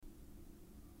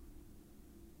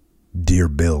Dear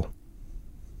Bill,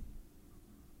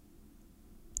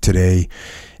 today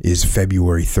is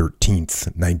February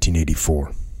 13th,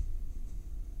 1984.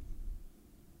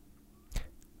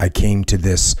 I came to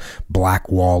this black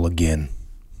wall again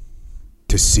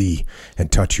to see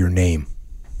and touch your name.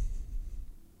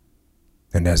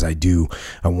 And as I do,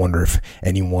 I wonder if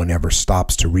anyone ever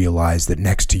stops to realize that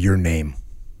next to your name,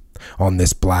 on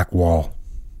this black wall,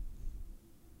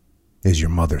 is your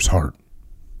mother's heart.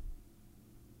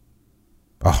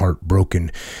 A heart broken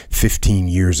 15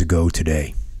 years ago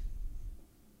today,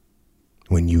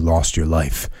 when you lost your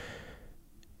life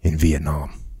in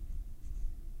Vietnam.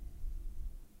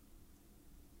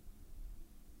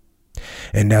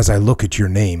 And as I look at your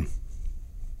name,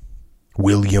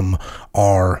 William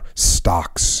R.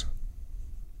 Stocks,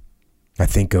 I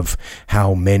think of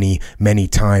how many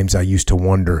times I used to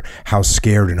wonder how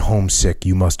scared and homesick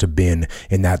you must have been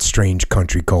in that strange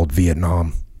country called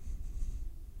Vietnam.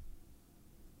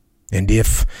 And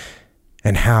if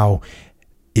and how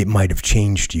it might have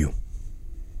changed you.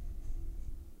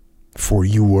 For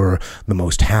you were the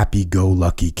most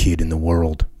happy-go-lucky kid in the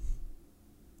world.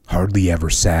 Hardly ever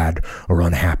sad or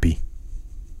unhappy.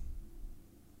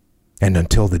 And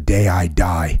until the day I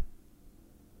die,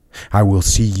 I will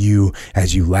see you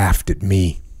as you laughed at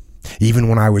me, even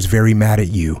when I was very mad at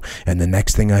you, and the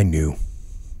next thing I knew,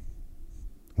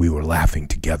 we were laughing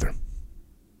together.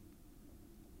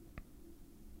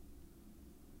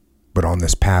 But on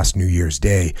this past New Year's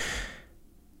Day,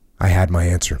 I had my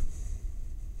answer.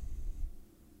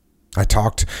 I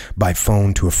talked by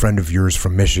phone to a friend of yours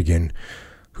from Michigan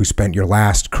who spent your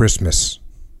last Christmas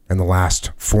and the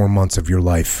last 4 months of your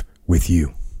life with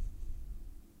you.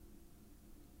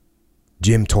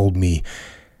 Jim told me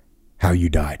how you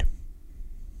died,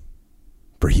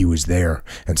 for he was there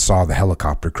and saw the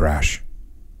helicopter crash.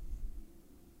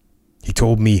 He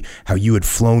told me how you had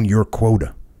flown your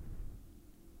quota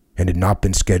and had not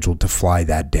been scheduled to fly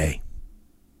that day.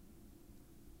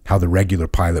 How the regular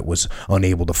pilot was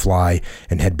unable to fly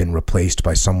and had been replaced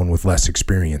by someone with less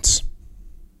experience.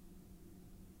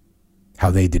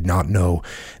 How they did not know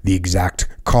the exact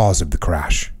cause of the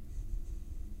crash.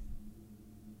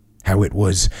 How it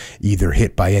was either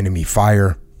hit by enemy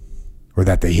fire or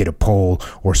that they hit a pole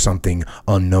or something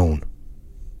unknown.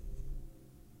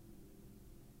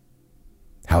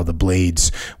 How the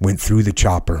blades went through the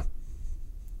chopper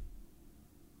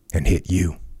and hit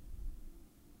you.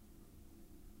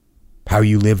 How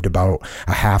you lived about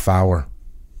a half hour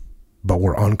but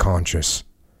were unconscious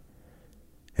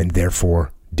and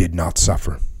therefore did not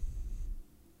suffer.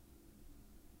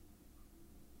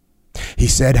 He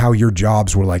said how your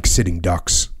jobs were like sitting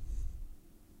ducks.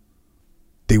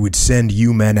 They would send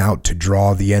you men out to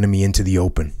draw the enemy into the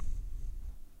open.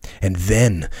 And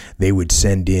then they would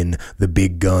send in the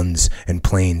big guns and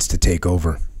planes to take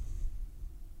over.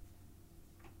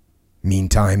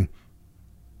 Meantime,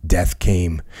 death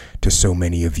came to so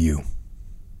many of you.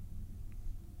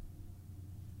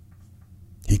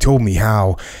 He told me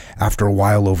how, after a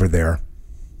while over there,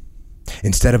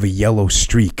 instead of a yellow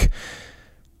streak,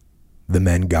 the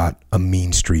men got a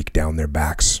mean streak down their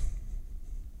backs.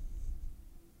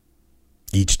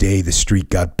 Each day the streak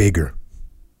got bigger,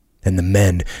 and the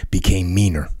men became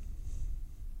meaner.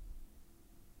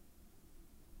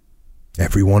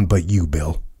 Everyone but you,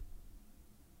 Bill.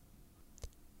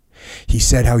 He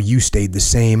said how you stayed the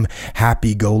same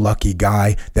happy-go-lucky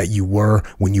guy that you were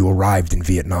when you arrived in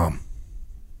Vietnam.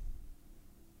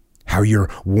 How your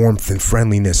warmth and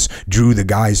friendliness drew the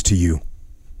guys to you.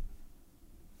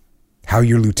 How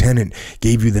your lieutenant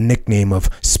gave you the nickname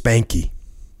of Spanky.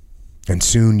 And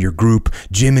soon your group,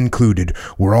 Jim included,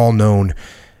 were all known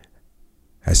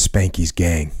as Spanky's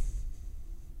gang.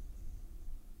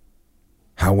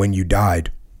 How when you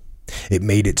died, it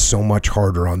made it so much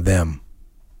harder on them.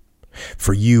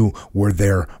 For you were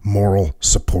their moral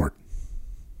support.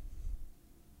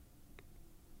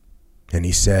 And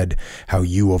he said how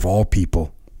you, of all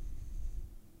people,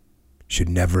 should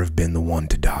never have been the one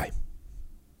to die.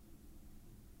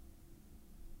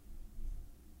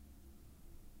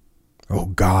 Oh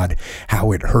God,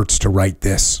 how it hurts to write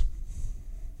this.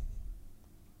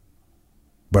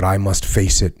 But I must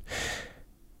face it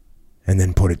and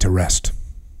then put it to rest.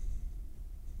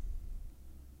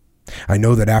 I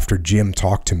know that after Jim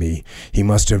talked to me, he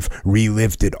must have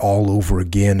relived it all over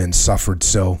again and suffered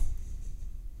so.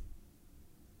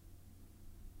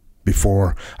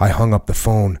 Before I hung up the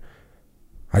phone,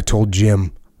 I told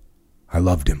Jim I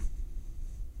loved him.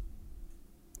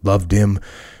 Loved him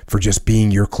for just being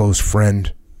your close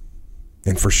friend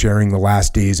and for sharing the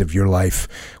last days of your life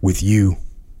with you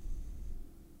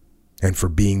and for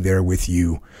being there with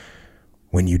you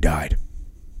when you died.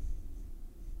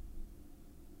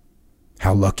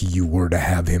 How lucky you were to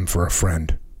have him for a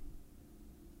friend.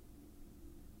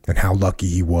 And how lucky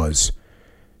he was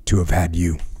to have had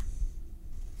you.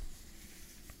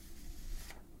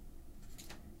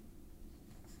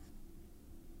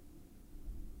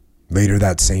 Later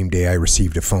that same day, I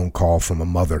received a phone call from a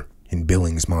mother in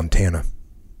Billings, Montana.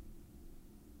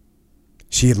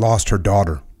 She had lost her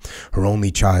daughter, her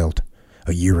only child,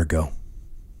 a year ago.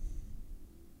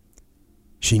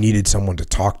 She needed someone to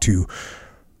talk to,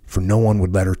 for no one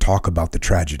would let her talk about the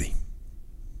tragedy.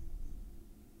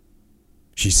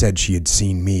 She said she had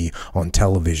seen me on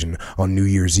television on New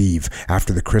Year's Eve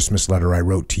after the Christmas letter I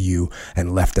wrote to you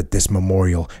and left at this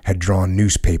memorial had drawn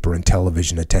newspaper and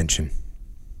television attention.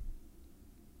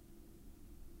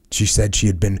 She said she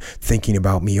had been thinking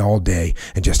about me all day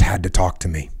and just had to talk to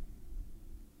me.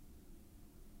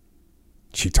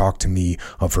 She talked to me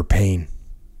of her pain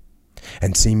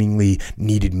and seemingly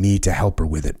needed me to help her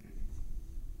with it.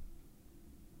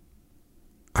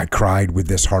 I cried with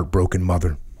this heartbroken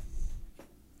mother.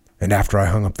 And after I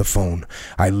hung up the phone,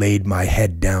 I laid my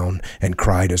head down and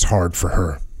cried as hard for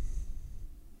her.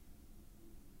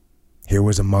 Here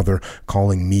was a mother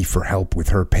calling me for help with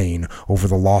her pain over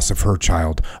the loss of her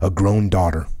child, a grown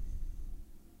daughter.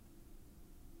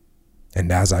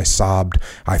 And as I sobbed,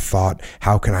 I thought,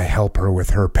 how can I help her with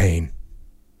her pain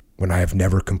when I have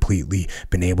never completely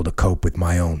been able to cope with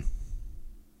my own?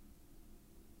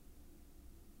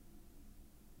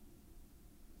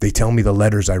 They tell me the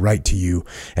letters I write to you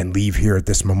and leave here at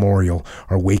this memorial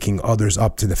are waking others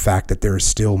up to the fact that there is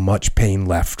still much pain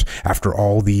left after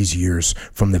all these years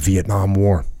from the Vietnam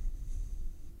War.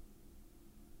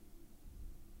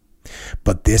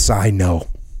 But this I know.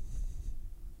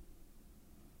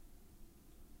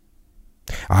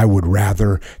 I would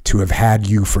rather to have had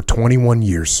you for 21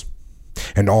 years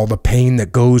and all the pain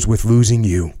that goes with losing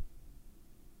you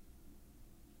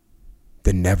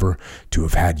than never to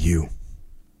have had you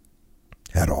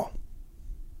at all.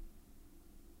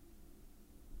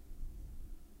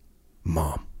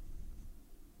 Mom.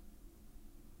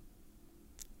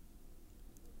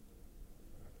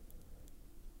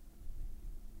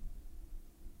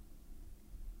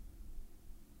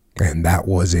 And that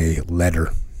was a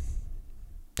letter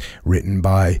written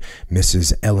by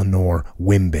Mrs. Eleanor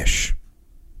Wimbish,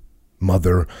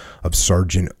 mother of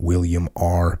Sergeant William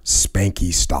R.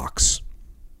 Spanky Stocks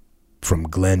from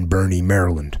Glen Burnie,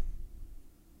 Maryland,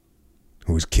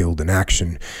 who was killed in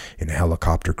action in a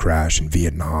helicopter crash in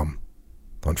Vietnam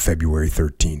on February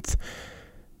 13th,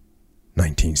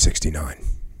 1969.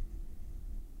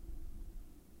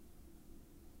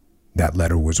 That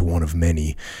letter was one of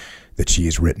many that she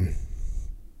has written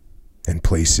and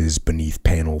places beneath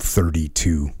panel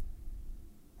 32,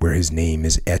 where his name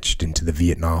is etched into the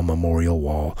Vietnam Memorial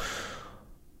Wall,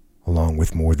 along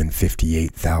with more than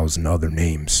 58,000 other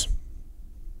names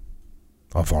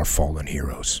of our fallen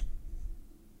heroes.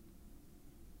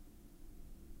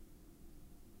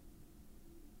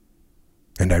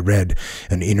 And I read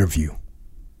an interview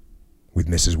with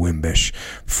Mrs. Wimbish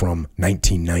from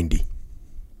 1990.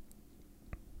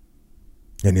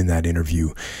 And in that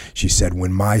interview, she said,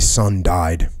 "When my son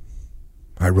died,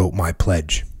 I wrote my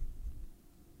pledge.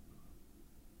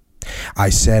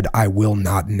 I said I will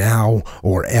not now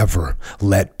or ever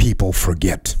let people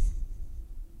forget.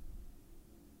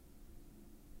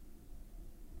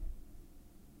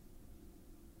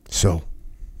 So,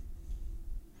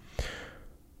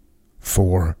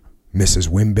 for Mrs.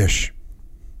 Wimbish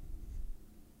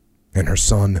and her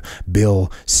son,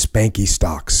 Bill Spanky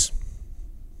Stocks,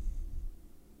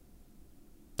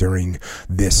 during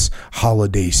this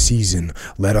holiday season,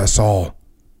 let us all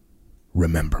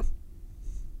remember.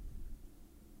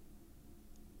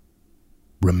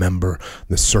 Remember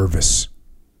the service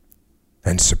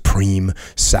and supreme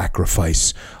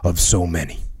sacrifice of so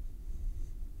many.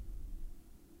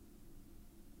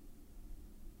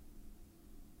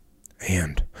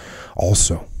 And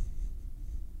also,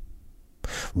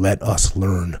 let us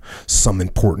learn some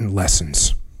important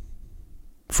lessons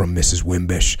from Mrs.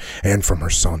 Wimbish and from her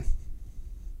son.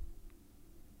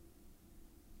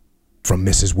 From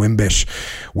Mrs. Wimbish,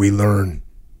 we learn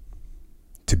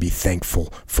to be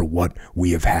thankful for what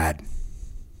we have had,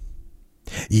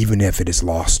 even if it is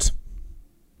lost.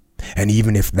 And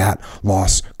even if that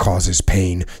loss causes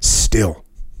pain, still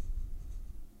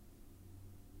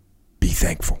be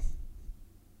thankful.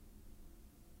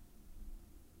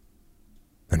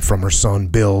 And from her son,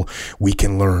 Bill, we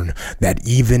can learn that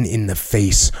even in the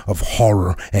face of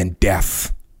horror and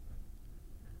death,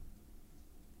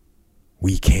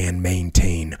 we can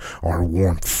maintain our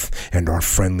warmth and our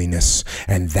friendliness,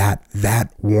 and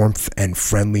that warmth and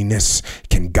friendliness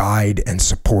can guide and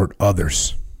support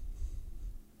others,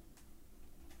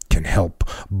 can help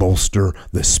bolster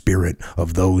the spirit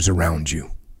of those around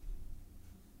you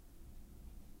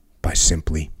by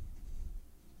simply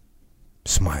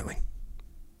smiling.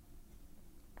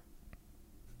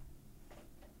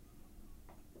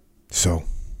 So,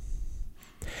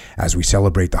 as we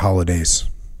celebrate the holidays,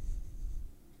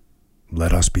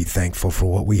 let us be thankful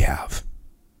for what we have.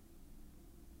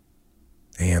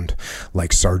 And,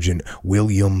 like Sergeant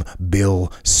William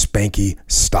Bill Spanky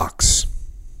Stocks,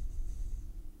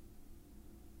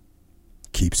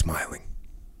 keep smiling.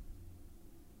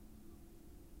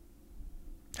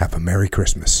 Have a Merry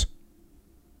Christmas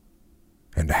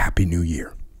and a Happy New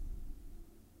Year.